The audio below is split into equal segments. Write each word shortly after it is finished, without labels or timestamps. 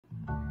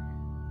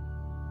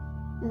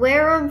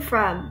Where I'm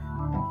from.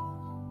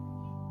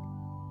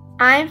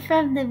 I'm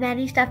from the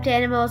many stuffed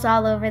animals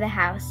all over the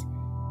house,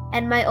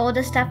 and my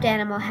oldest stuffed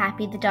animal,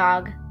 Happy the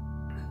dog.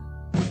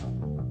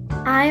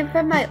 I'm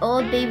from my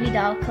old baby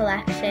doll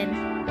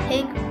collection,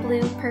 pink,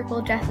 blue,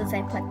 purple dresses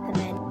I put them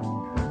in.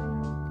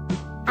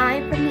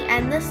 I'm from the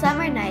endless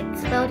summer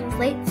nights filled with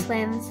late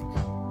swims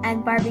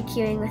and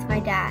barbecuing with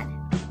my dad.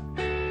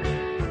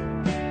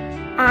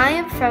 I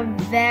am from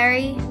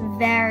very,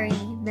 very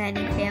many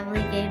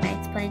family game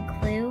nights playing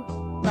Clue,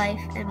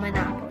 Life, and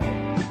Monopoly.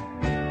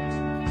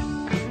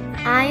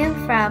 I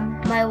am from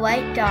my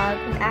white dog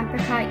with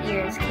apricot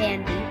ears,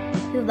 Candy,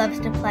 who loves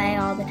to play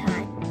all the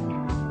time.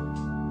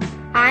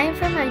 I am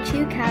from my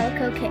two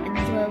calico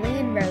kittens, Lily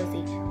and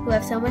Rosie, who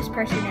have so much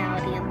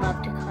personality and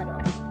love to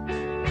cuddle.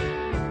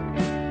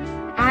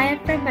 I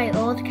am from my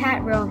old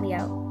cat,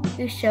 Romeo,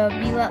 who showed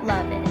me what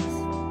love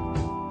is.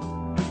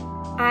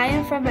 I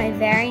am from my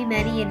very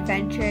many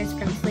adventures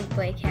from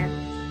sleepaway camp,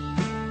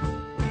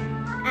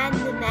 and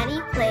the many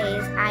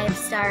plays I have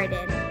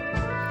started.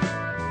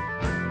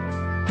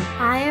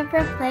 I am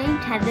from playing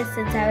tennis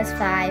since I was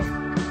 5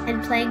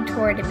 and playing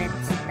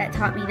tournaments that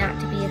taught me not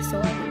to be a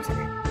sore loser.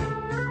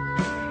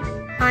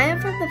 I am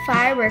from the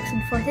fireworks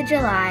on 4th of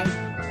July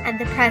and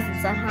the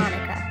presents on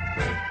Hanukkah.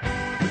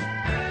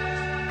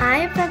 I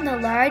am from the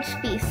large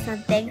feasts on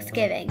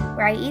Thanksgiving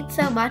where I eat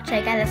so much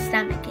I get a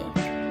stomachache.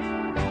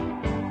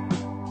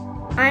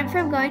 I'm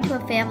from going to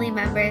a family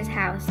member's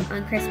house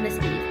on Christmas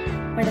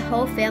Eve where the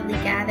whole family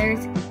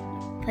gathers,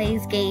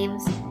 plays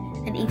games,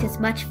 and eats as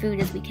much food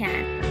as we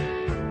can.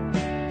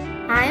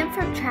 I am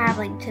from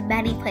traveling to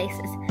many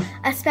places,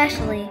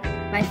 especially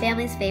my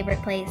family's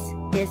favorite place,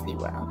 Disney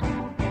World.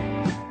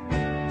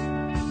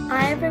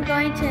 I am from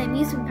going to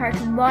amusement parks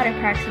and water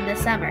parks in the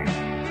summer,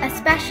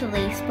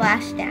 especially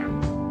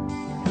Splashdown.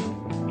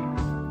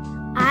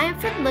 I am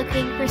from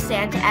looking for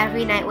Santa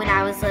every night when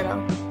I was little,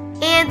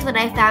 and when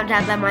I found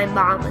out that my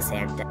mom was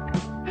Santa.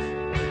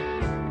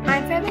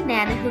 I'm from a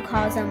Nana who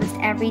calls almost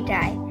every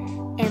day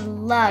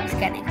and loves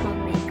getting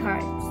homemade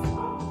cards.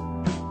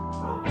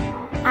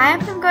 I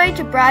am from going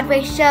to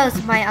Broadway shows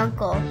with my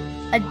uncle,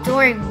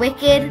 adoring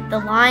Wicked, The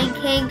Lion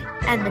King,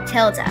 and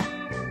Matilda.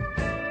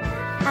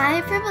 I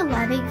am from a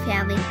loving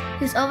family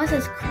who's almost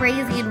as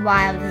crazy and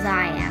wild as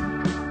I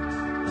am.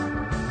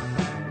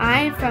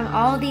 I am from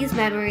all these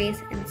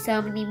memories and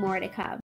so many more to come.